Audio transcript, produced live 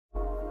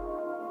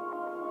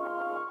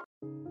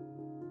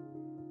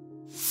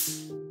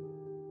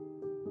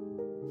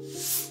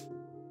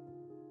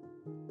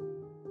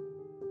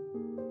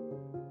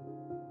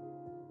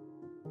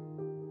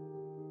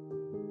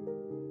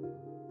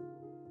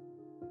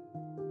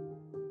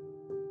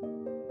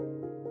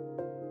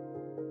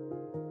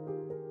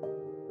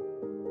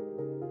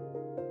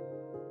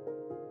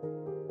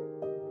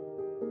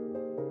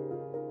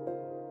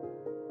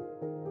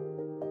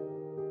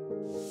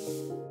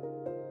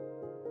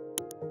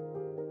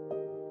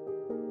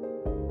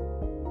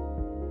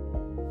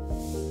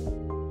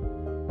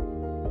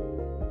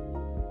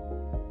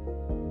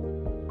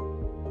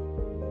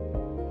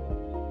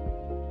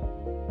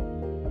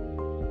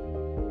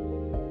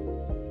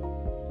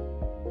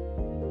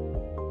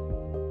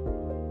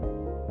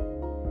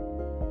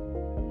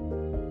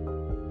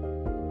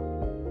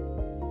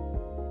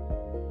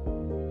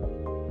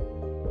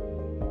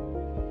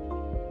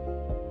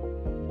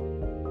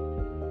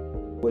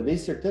With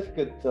this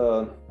certificate,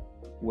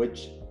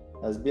 which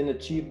has been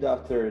achieved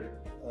after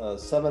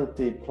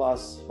 70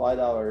 plus flight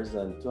hours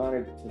and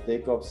 200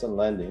 takeoffs and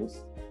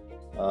landings,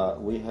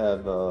 we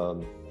have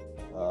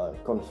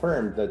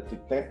confirmed that the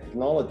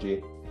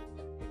technology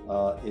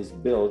is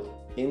built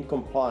in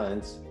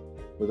compliance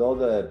with all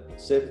the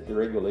safety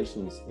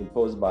regulations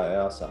imposed by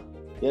EASA.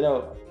 You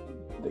know,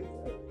 the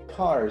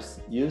cars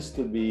used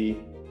to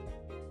be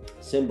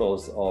a symbol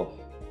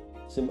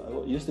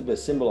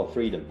of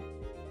freedom.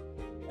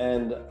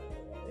 And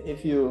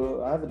if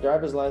you have a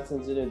driver's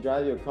license and you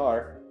drive your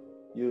car,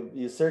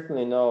 you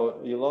certainly know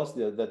you lost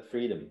that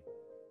freedom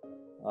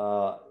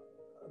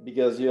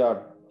because you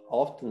are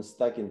often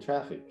stuck in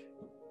traffic.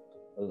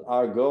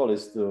 Our goal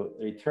is to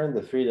return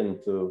the freedom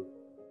to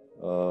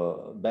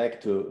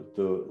back to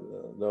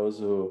those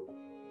who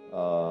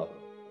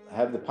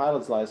have the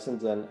pilot's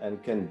license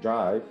and can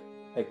drive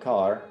a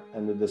car,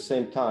 and at the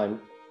same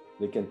time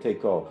they can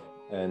take off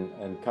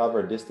and cover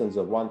a distance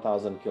of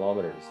 1,000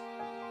 kilometers.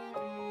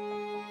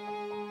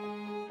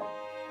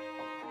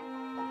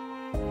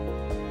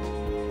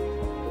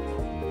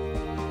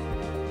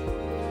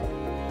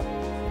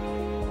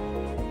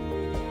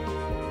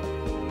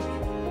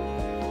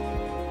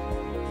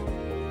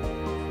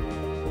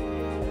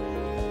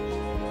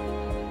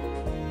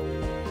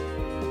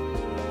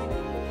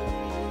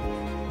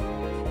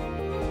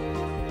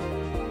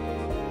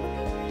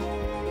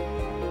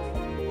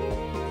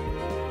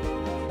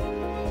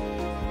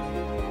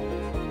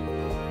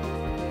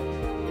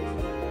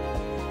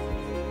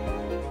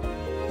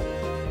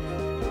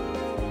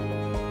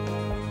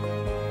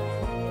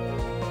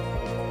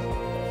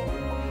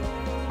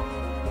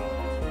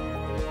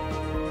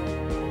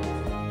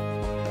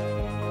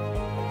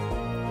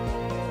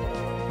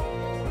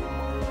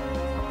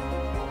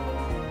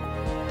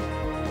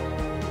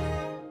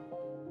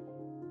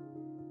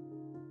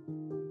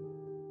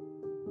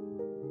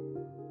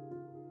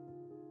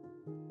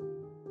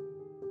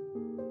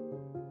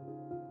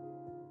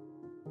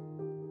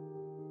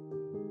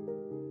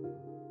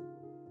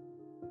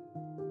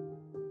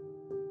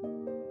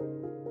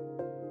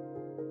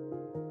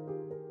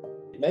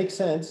 Makes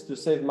sense to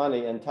save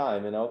money and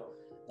time, you know.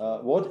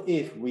 What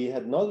if we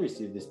had not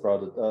received this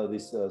product,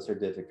 this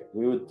certificate?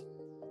 We would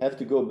have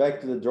to go back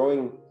to the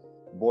drawing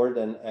board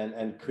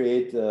and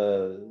create,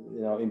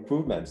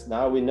 improvements.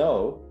 Now we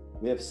know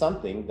we have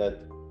something that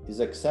is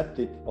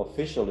accepted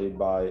officially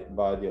by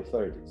the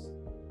authorities.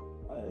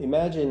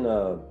 Imagine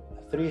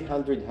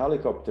 300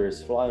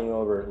 helicopters flying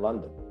over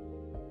London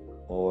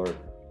or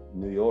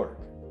New York.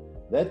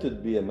 That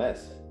would be a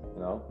mess,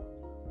 you know.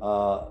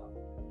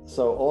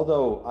 So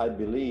although I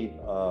believe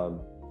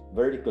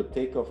vertical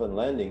takeoff and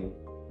landing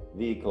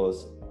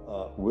vehicles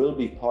will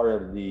be part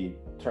of the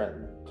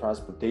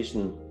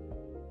transportation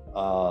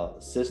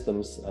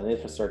systems and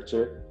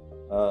infrastructure,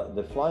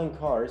 the flying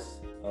cars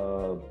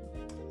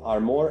are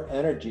more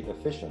energy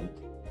efficient.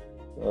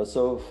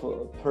 So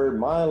per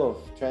mile of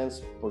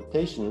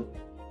transportation,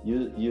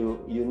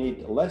 you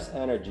need less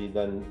energy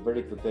than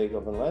vertical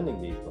takeoff and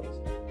landing vehicles.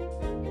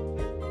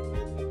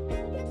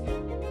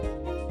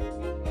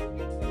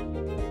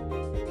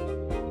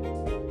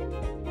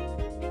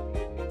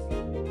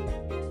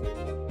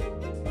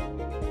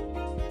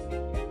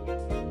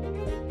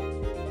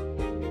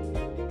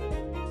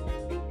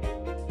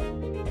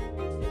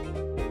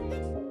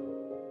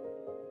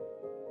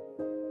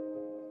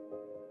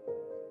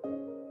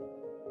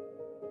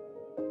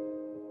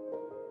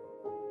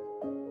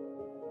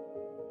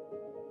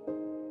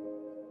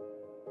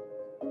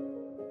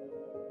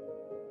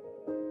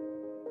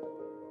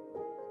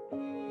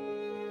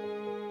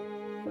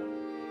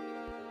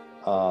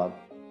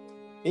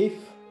 If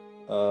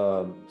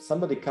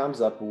somebody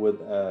comes up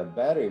with a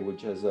battery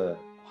which has a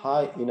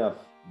high enough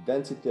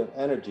density of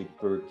energy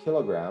per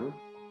kilogram,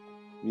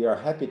 we are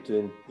happy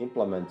to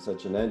implement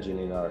such an engine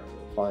in our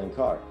flying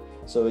car.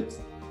 So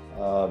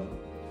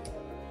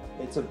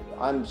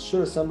I'm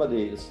sure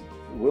somebody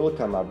will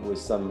come up with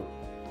some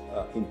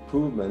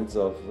improvements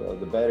of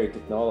the battery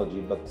technology,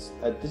 but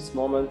at this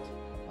moment,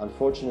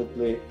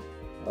 unfortunately,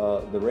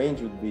 the range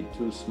would be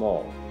too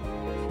small.